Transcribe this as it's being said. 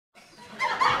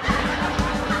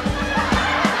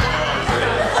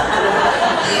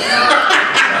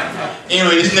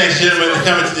this next gentleman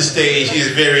coming to the stage, he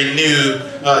is very new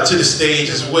to the stage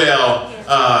as well.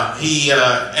 He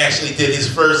actually did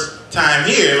his first time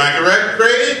here. Am I correct,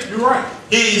 Brady? You're right.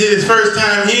 He did his first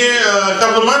time here a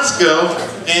couple of months ago,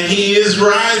 and he is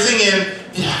rising, and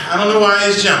I don't know why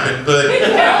he's jumping, but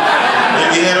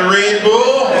maybe he had a Red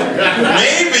Bull.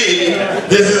 Maybe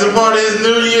this is a part of his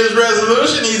New Year's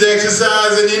resolution. He's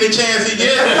exercising any chance he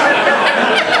gets.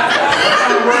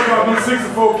 I'm worried about them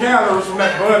 64 calories from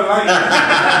that Bud Light.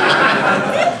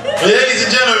 Ladies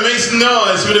and gentlemen, make some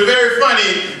noise for the very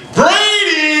funny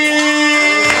Brady!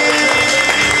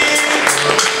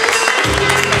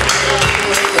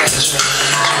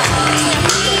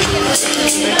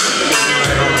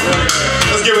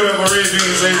 Let's give it up for Red Bean,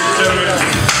 ladies and gentlemen.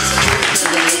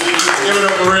 Give it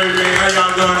up for Red Bean. How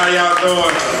y'all doing? How y'all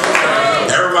doing?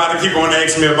 Everybody keep on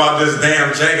asking me about this damn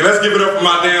jacket. Let's give it up for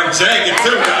my damn jacket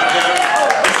too,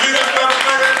 goddamn. You see this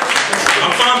motherfucker? I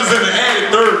found this in the attic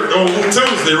on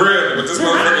Tuesday, really, but this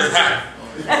motherfucker is hot.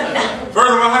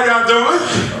 First of all, how y'all doing?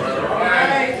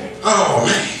 Oh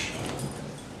man.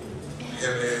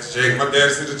 Heavy ass jacket. My dad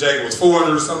said the jacket was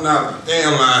 $400 or something out of the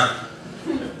damn line.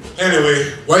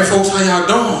 Anyway, white folks, how y'all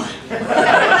doing?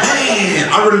 Man,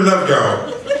 I really love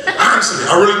y'all. Honestly,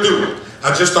 I really do.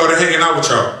 I just started hanging out with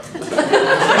y'all.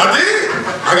 I did.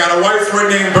 I got a white friend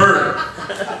named Bird.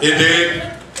 It did.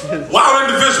 Wild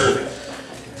individual.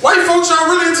 White folks, y'all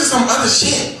really into some other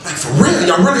shit. Like for real,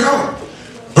 y'all really are.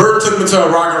 Bird took me to a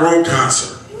rock and roll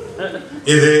concert. It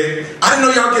did. I didn't know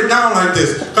y'all get down like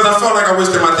this because I felt like I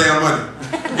wasted my damn money.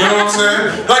 You know what I'm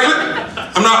saying? Like, look,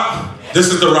 I'm not. This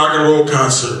is the rock and roll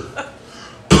concert.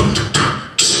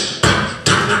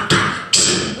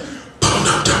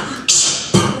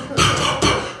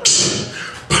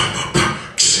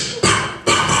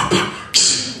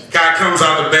 Guy comes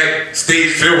out the back,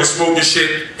 stage filled with smoke and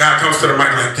shit. Guy comes to the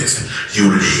mic like this.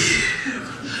 You live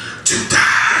to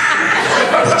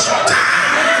die, but you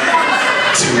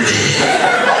die to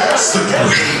live. So you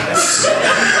hate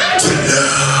to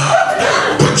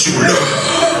love, but you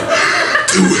love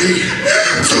to hate.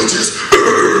 So just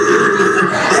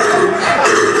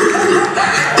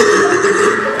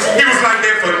he was like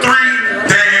that for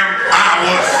 3 damn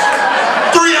hours.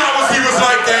 3 hours he was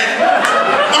like that.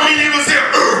 I mean, he was here.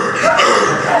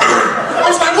 I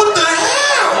was like, what the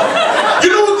hell?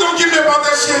 You know what's gonna get me about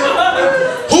that shit?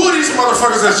 Who are these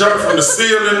motherfuckers that jumping from the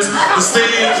ceilings, the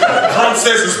stage, drum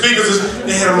sets, and speakers?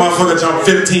 They had a motherfucker jump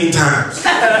 15 times. 50,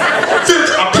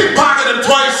 I pickpocketed him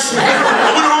twice. I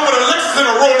went home with a Lexus and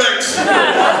a Rolex.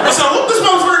 I said, I hope this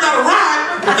motherfucker got a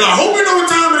ride, and I hope you know what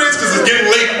time it is because it's getting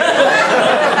late.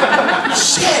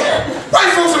 Shit.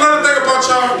 White folks, another thing about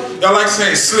y'all like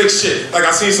saying slick shit. Like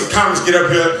I seen some comics get up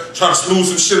here, try to smooth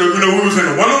some shit up. You know, we was in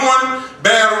a one-on-one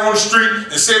battle on the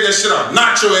street and said that shit up,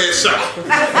 knock your ass out.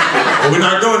 But we're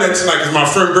not doing that tonight because my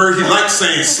friend Bird, he likes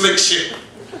saying slick shit.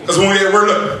 Because when we at work,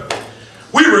 look,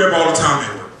 we rap all the time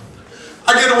at work.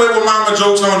 I get away with mama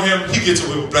jokes on him, he gets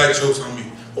away with black jokes on me.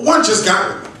 But one just got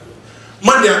with me.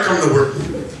 Monday I come to work.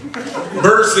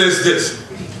 Bird says this,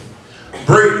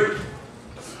 Brady,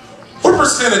 what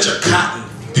percentage of cotton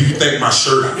do you think my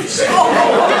shirt is? And I'm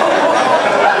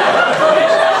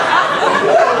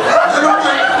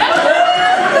like,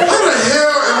 how the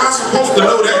hell am I supposed to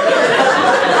know that?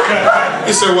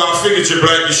 He said, well, I figured you're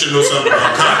black, you should know something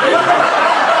about cotton.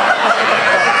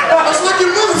 I was like,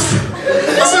 your motherfucker.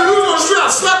 I said, we was on the street,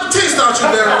 I slapped the taste out you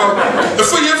there. And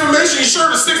for your information, your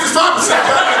shirt is 65% cotton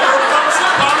and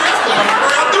 35% polyester.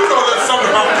 I do know there's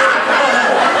something about that.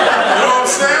 You know what I'm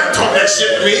saying? Talk that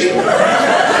shit to me.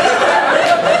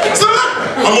 So look,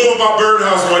 I'm over by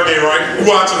Birdhouse one day, right? We're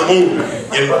watching a movie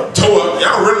in Toa.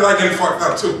 Y'all really like getting fucked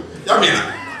up too. Y'all mean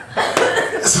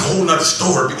that's a whole nother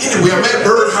story. But anyway, I'm at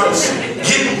Birdhouse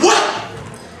getting what?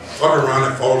 Fuck around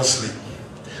and fall asleep.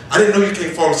 I didn't know you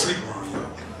can't fall asleep around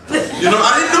y'all. You know,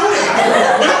 I didn't know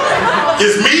that. You know,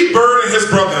 it's me, Bird, and his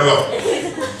brother-in-law.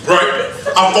 Right?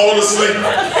 I fall asleep.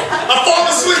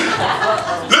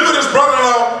 Look what his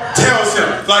brother-in-law tells him.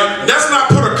 Like, let's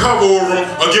not put a cover over him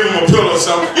or give him a pillow or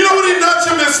something. You know what he nudged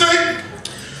him and say?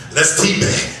 Let's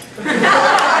teabag.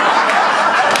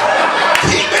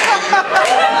 Teabag?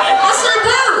 I say,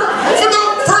 Bird.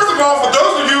 First of all, for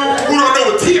those of you who don't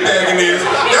know what teabagging is,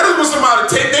 that is when somebody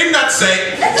take their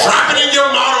nutsack, drop it in your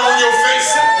mouth or on your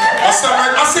face, or something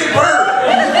like that. I say, Bird,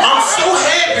 I'm so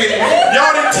happy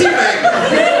y'all didn't teabag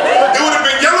me. It would have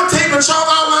been yellow tape and chalk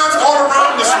outlines all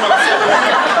around this motherfucker.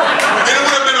 And it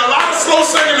would have been a lot of slow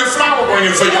singing and flower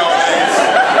bringing for y'all ass.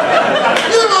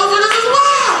 You motherfuckers is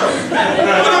wild. You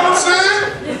know what I'm saying?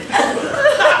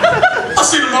 I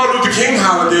see the Martin Luther King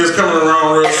holidays coming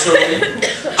around real soon.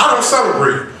 I don't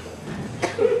celebrate.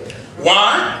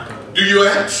 Why, do you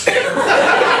ask?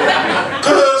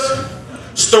 Cause,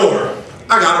 story.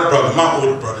 I got a brother, my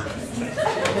older brother.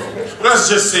 Let's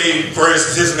just say, for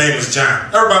instance, his name is John.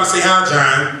 Everybody say, hi,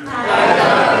 John.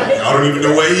 I don't even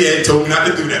know where he at. He told me not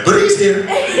to do that, but he's here.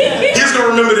 He's gonna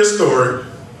remember this story.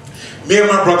 Me and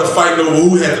my brother fighting over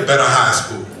who had the better high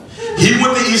school. He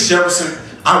went to East Jefferson,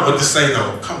 I went to St.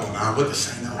 O. Come on now, I went to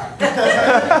St. O.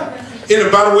 And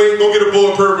by the way, go get a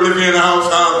boy purple if you're in the house.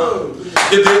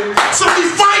 So we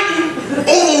fighting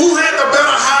over who had the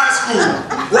better high school,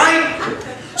 right?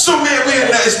 So man, we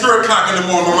had that, it's 3 o'clock in the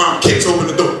morning, my mom kicks open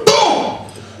the door, boom!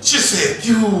 She said,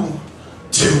 you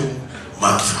two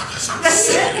motherfuckers, I'm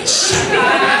sick of shit.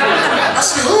 I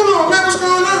said, hold on, man, what's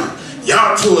going on?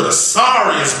 Y'all two of the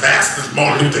sorriest bastards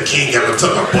Martin Luther King ever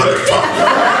took a bullet from.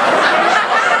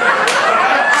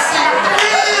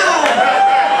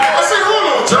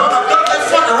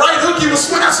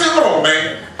 I said, hold on,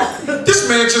 man. This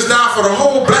man just died for the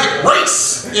whole black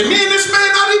race. And me and this man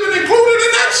not even included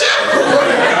in that shit.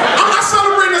 I'm not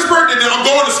celebrating his birthday, then I'm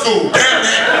going to school. Damn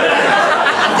that.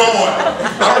 I'm going.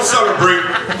 I don't celebrate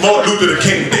Martin Luther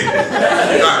King Day.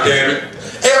 God damn it.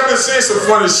 Hey, I've been saying some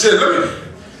funny shit.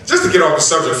 Just to get off the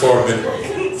subject for a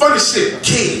minute. Funny shit,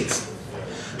 kids.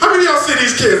 How many of y'all see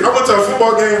these kids? I went to a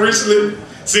football game recently,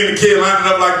 seen a kid lining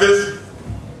up like this.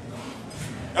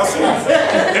 Y'all see that?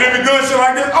 And they be doing shit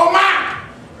like this. Oh my!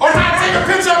 Oh my, take a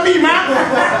picture of me, man.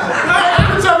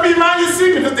 Picture of me, man. You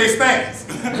see me because they stance.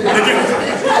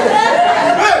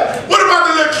 What about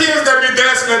the little kids that be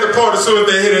dancing at the party as soon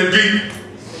as they hit that beat?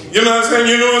 You know what I'm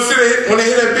saying? You know what I'm saying? When they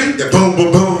hit that beat, they boom,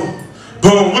 boom, boom,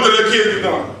 boom. What the little kids be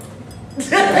doing?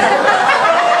 Take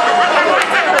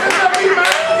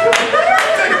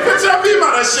a picture of me,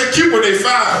 man. That shit cute when they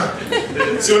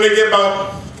 5. See, when they get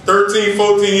about 13,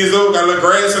 14 years old, got a little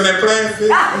grass in that playing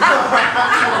field.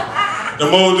 The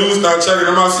more dudes start checking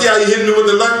them out. See how you hitting it with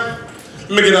the light?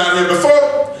 Let me get out of here.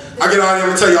 Before I get out of here,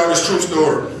 I'm gonna tell y'all this true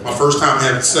story. My first time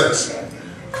having sex.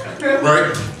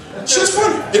 Right? Shit's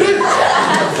funny. It is.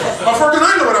 My first, I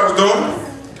didn't know what I was doing.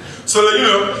 So, you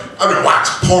know, I've been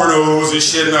watching pornos and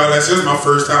shit and all that. So this is my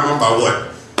first time. I'm about what?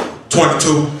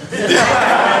 22.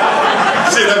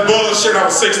 See, that bullshit, I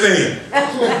was 16.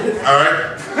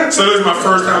 Alright? So this is my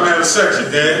first time having sex, you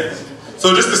dad.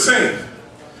 So just the same.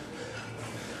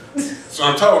 So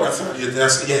I'm talking, I said, yeah,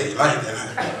 you like that,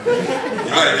 huh?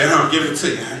 You like that, huh? I'm giving it to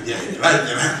you, huh? Yeah, you like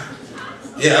that, huh?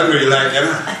 Yeah, I really like that,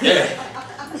 huh? Yeah.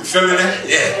 You feeling that?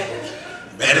 Yeah.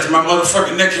 Man, that's my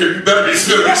motherfucking neck here. You better be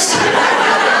feeling this shit.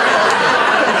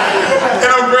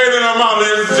 And I'm Brady and I'm out,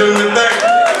 ladies and gentlemen. Thank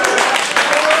you.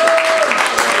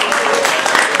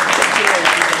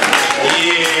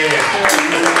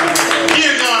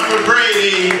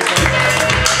 Brady,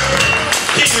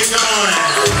 keep it going.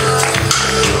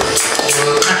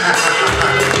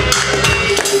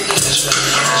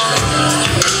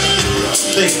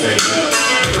 Think, baby.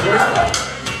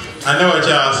 I know what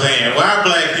y'all saying. Why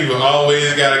black people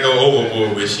always gotta go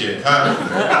overboard with shit, huh?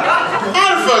 How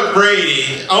the fuck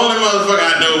Brady, only motherfucker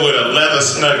I know with a leather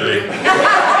snuggly?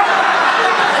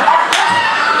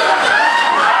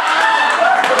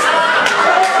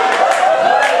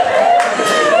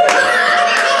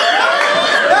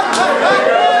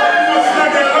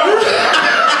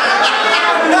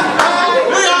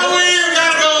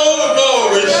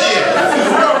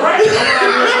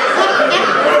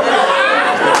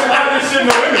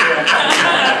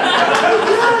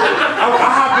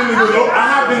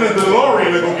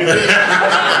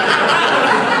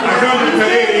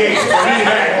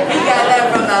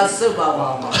 Super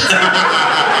Mama.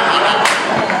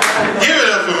 Give it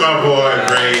up for my boy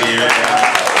Brady, man.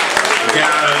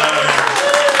 Gotta love him.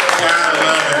 Gotta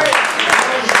love him.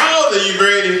 How old are you,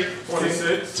 Brady?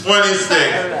 26.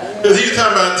 26. Because he was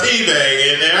talking about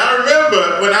teabagging, and I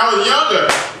remember when I was younger,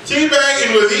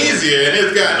 teabagging was easier, and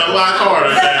it's gotten a lot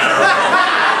harder now.